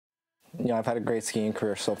I've had a great skiing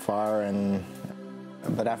career so far,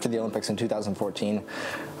 but after the Olympics in 2014,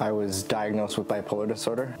 I was diagnosed with bipolar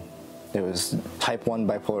disorder. It was type 1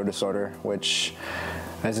 bipolar disorder, which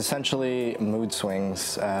is essentially mood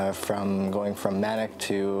swings from going from manic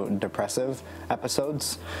to depressive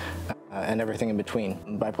episodes and everything in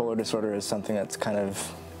between. Bipolar disorder is something that's kind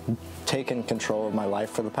of taken control of my life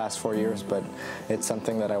for the past 4 years, but it's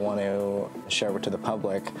something that I want to share to the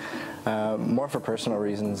public, more for personal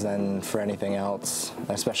reasons than for anything else,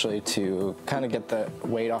 especially to kind of get the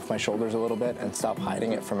weight off my shoulders a little bit and stop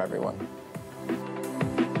hiding it from everyone.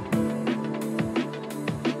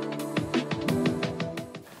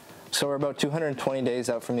 So we're about 220 days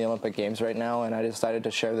out from the Olympic Games right now, and I decided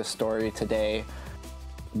to share this story today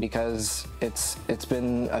because it's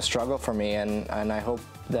been a struggle for me, and I hope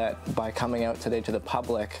that by coming out today to the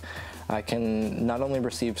public, I can not only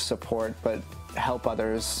receive support, but help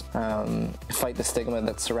others fight the stigma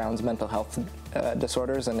that surrounds mental health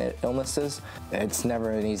disorders and illnesses. It's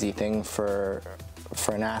never an easy thing for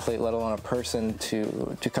an athlete, let alone a person,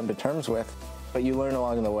 to come to terms with, but you learn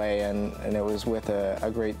along the way, and it was with a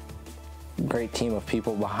great team of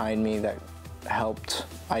people behind me that helped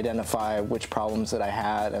identify which problems that I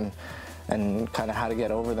had and kind of how to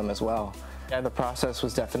get over them as well. Yeah, the process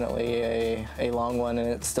was definitely a long one, and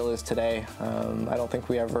it still is today. I don't think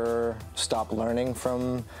we ever stop learning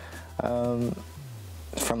from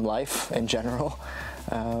life in general.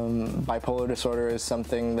 Bipolar disorder is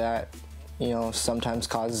something that sometimes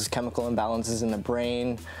causes chemical imbalances in the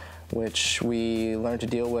brain, which we learn to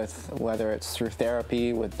deal with, whether it's through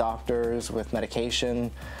therapy, with doctors, with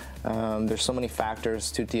medication. There's so many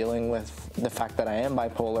factors to dealing with the fact that I am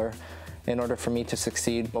bipolar in order for me to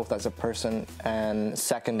succeed both as a person and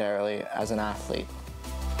secondarily as an athlete.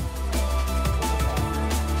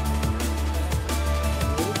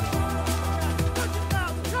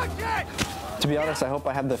 To be honest, I hope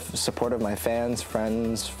I have the support of my fans,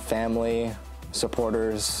 friends, family,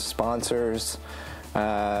 supporters, sponsors,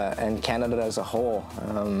 and Canada as a whole.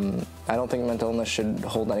 I don't think mental illness should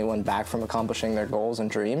hold anyone back from accomplishing their goals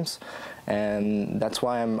and dreams, and that's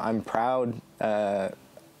why I'm proud.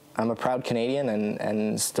 I'm a proud Canadian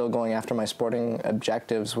and still going after my sporting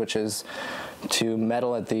objectives, which is to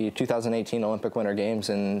medal at the 2018 Olympic Winter Games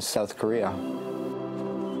in South Korea.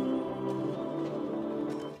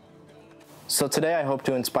 So today I hope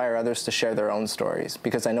to inspire others to share their own stories,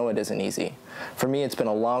 because I know it isn't easy. For me, it's been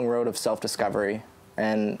a long road of self-discovery,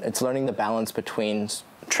 and it's learning the balance between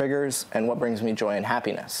triggers and what brings me joy and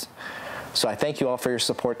happiness. So I thank you all for your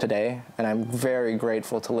support today, and I'm very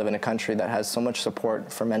grateful to live in a country that has so much support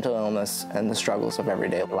for mental illness and the struggles of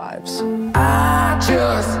everyday lives. I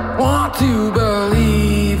just want to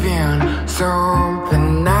believe in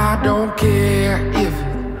something. I don't care if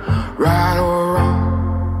it's right or wrong.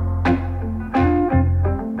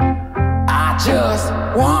 I just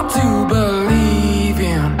want to believe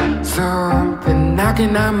in something. How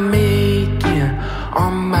can I make